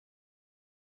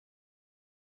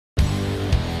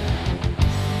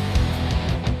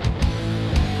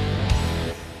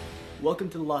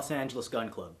Welcome to the Los Angeles Gun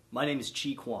Club. My name is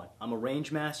Chi Kwan. I'm a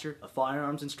range master, a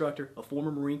firearms instructor, a former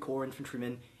Marine Corps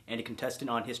infantryman, and a contestant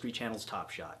on History Channel's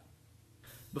Top Shot.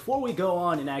 Before we go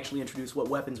on and actually introduce what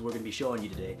weapons we're going to be showing you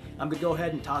today, I'm going to go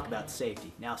ahead and talk about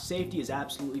safety. Now, safety is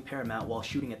absolutely paramount while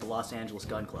shooting at the Los Angeles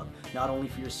Gun Club, not only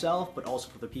for yourself, but also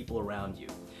for the people around you.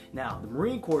 Now, the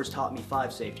Marine Corps has taught me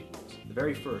 5 safety rules. The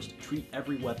very first, treat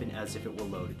every weapon as if it were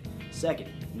loaded.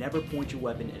 Second, never point your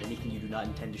weapon at anything you do not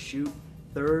intend to shoot.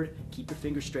 Third, keep your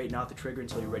fingers straight and off the trigger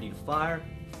until you're ready to fire.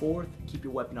 Fourth, keep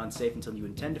your weapon unsafe until you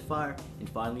intend to fire. And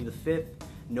finally, the fifth,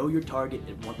 know your target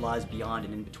and what lies beyond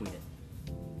and in between it.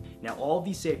 Now, all of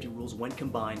these safety rules, when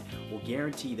combined, will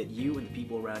guarantee that you and the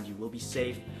people around you will be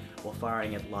safe while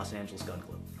firing at the Los Angeles Gun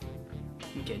Club.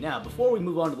 Okay, now, before we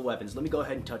move on to the weapons, let me go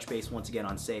ahead and touch base once again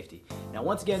on safety. Now,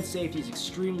 once again, safety is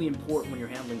extremely important when you're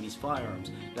handling these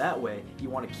firearms. That way, you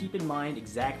want to keep in mind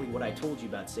exactly what I told you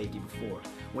about safety before.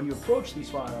 When you approach these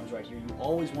firearms right here, you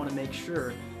always want to make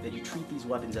sure that you treat these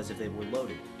weapons as if they were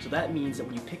loaded. So that means that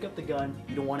when you pick up the gun,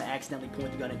 you don't want to accidentally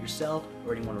point the gun at yourself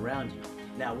or anyone around you.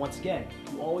 Now, once again,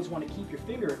 you always want to keep your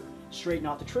finger straight and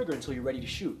off the trigger until you're ready to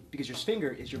shoot, because your finger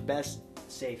is your best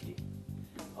safety.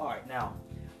 Alright, now,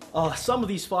 some of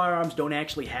these firearms don't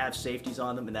actually have safeties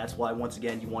on them, and that's why, once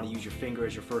again, you want to use your finger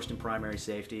as your first and primary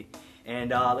safety.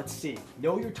 And let's see.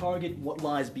 Know your target, what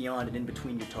lies beyond and in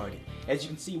between your target. As you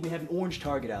can see, we have an orange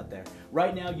target out there.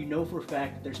 Right now, you know for a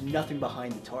fact that there's nothing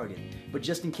behind the target. But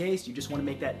just in case, you just want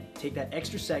to take that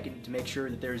extra second to make sure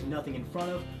that there is nothing in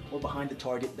front of or behind the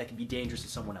target that can be dangerous to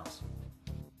someone else.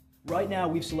 Right now,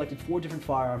 we've selected 4 different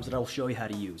firearms that I'll show you how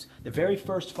to use. The very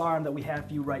first firearm that we have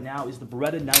for you right now is the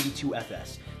Beretta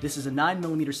 92FS. This is a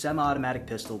 9mm semi-automatic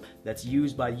pistol that's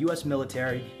used by the U.S.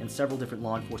 military and several different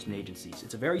law enforcement agencies.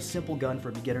 It's a very simple gun for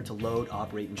a beginner to load,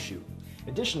 operate, and shoot.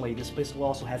 Additionally, this pistol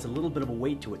also has a little bit of a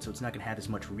weight to it, so it's not going to have as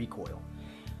much recoil.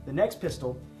 The next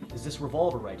pistol is this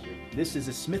revolver right here. This is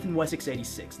a Smith & Wesson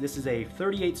 686. This is a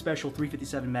 38 Special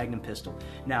 357 Magnum pistol.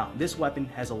 Now, this weapon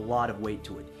has a lot of weight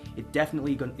to it. It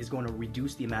definitely is going to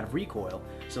reduce the amount of recoil,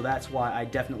 so that's why I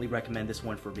definitely recommend this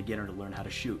one for a beginner to learn how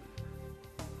to shoot.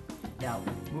 Now,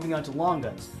 moving on to long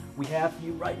guns, we have for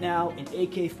you right now an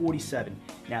AK-47.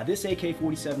 Now, this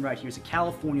AK-47 right here is a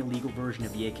California legal version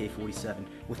of the AK-47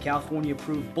 with California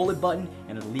approved bullet button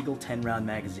and a legal 10-round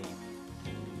magazine.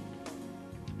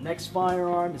 Next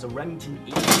firearm is a Remington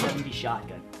 8070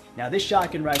 shotgun. Now, this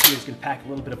shotgun right here is going to pack a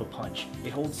little bit of a punch. It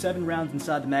holds 7 rounds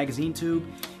inside the magazine tube,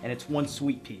 and it's one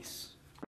sweet piece.